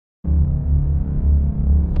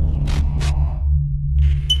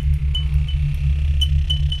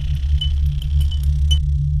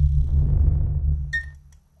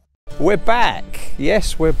We're back!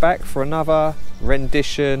 Yes, we're back for another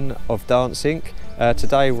rendition of Dancing.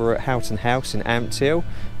 Today we're at Houghton House in Ampthill.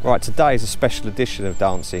 Right, today is a special edition of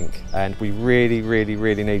Dancing and we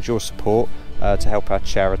really need your support to help our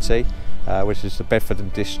charity, which is the Bedford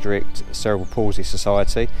and District Cerebral Palsy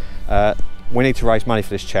Society. We need to raise money for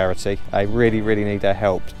this charity. They really need our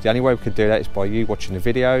help. The only way we could do that is by you watching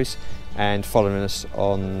the videos and following us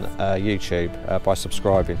on YouTube by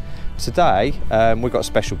subscribing. Today we've got a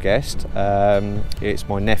special guest. It's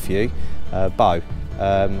my nephew, Bo.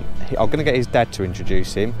 I'm going to get his dad to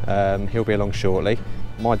introduce him. He'll be along shortly.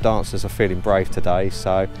 My dancers are feeling brave today,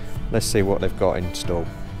 so let's see what they've got in store.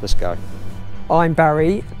 Let's go. I'm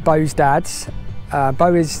Barry, Bo's dad.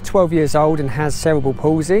 Bo is 12 years old and has cerebral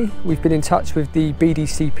palsy. We've been in touch with the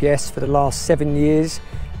BDCPS for the last 7 years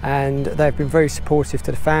and they've been very supportive to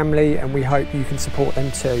the family, and we hope you can support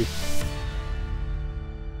them too.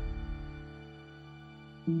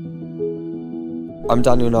 I'm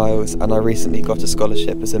Daniel Niles and I recently got a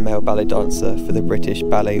scholarship as a male ballet dancer for the British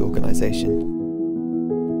Ballet Organisation.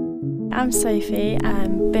 I'm Sophie,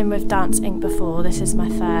 been with Dance Inc before. This is my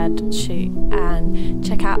third shoot, and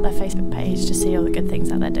check out their Facebook page to see all the good things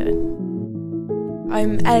that they're doing.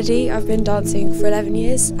 I'm Elodie, I've been dancing for 11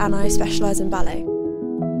 years and I specialise in ballet.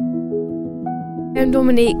 I'm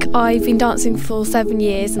Dominique, I've been dancing for 7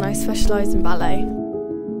 years and I specialise in ballet.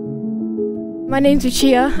 My name's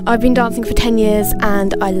Lucia, I've been dancing for 10 years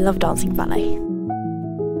and I love dancing ballet.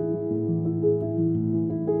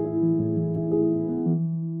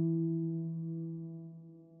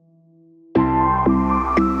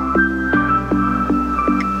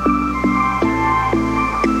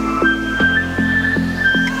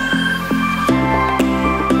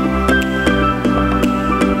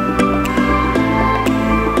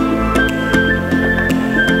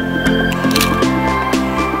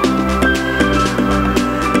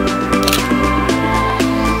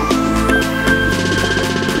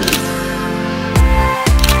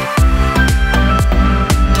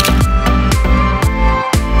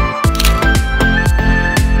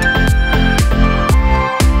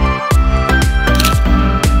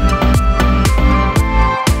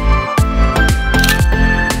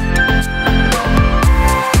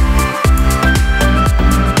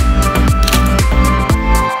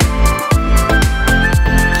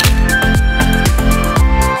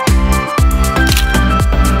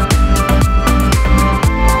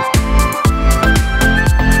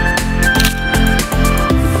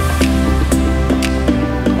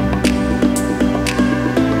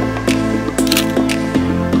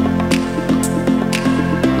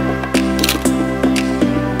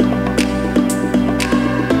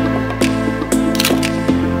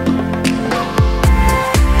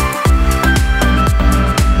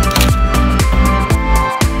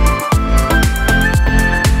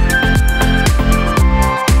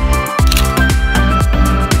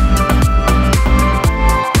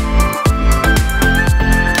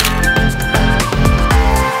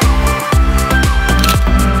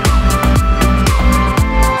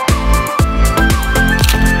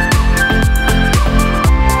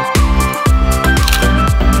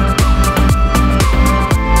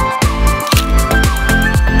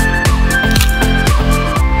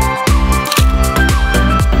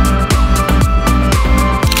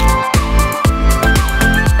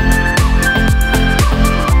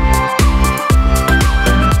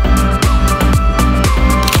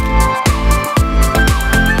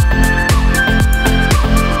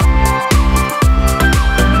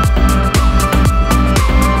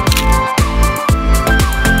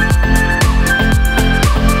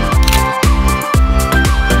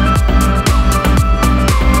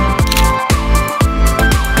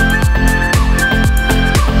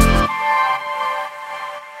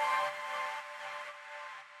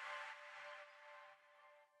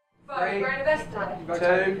 Three,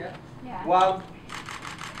 2, 1.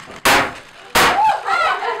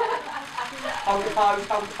 Hold the pose,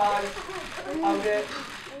 hold the pose, hold it.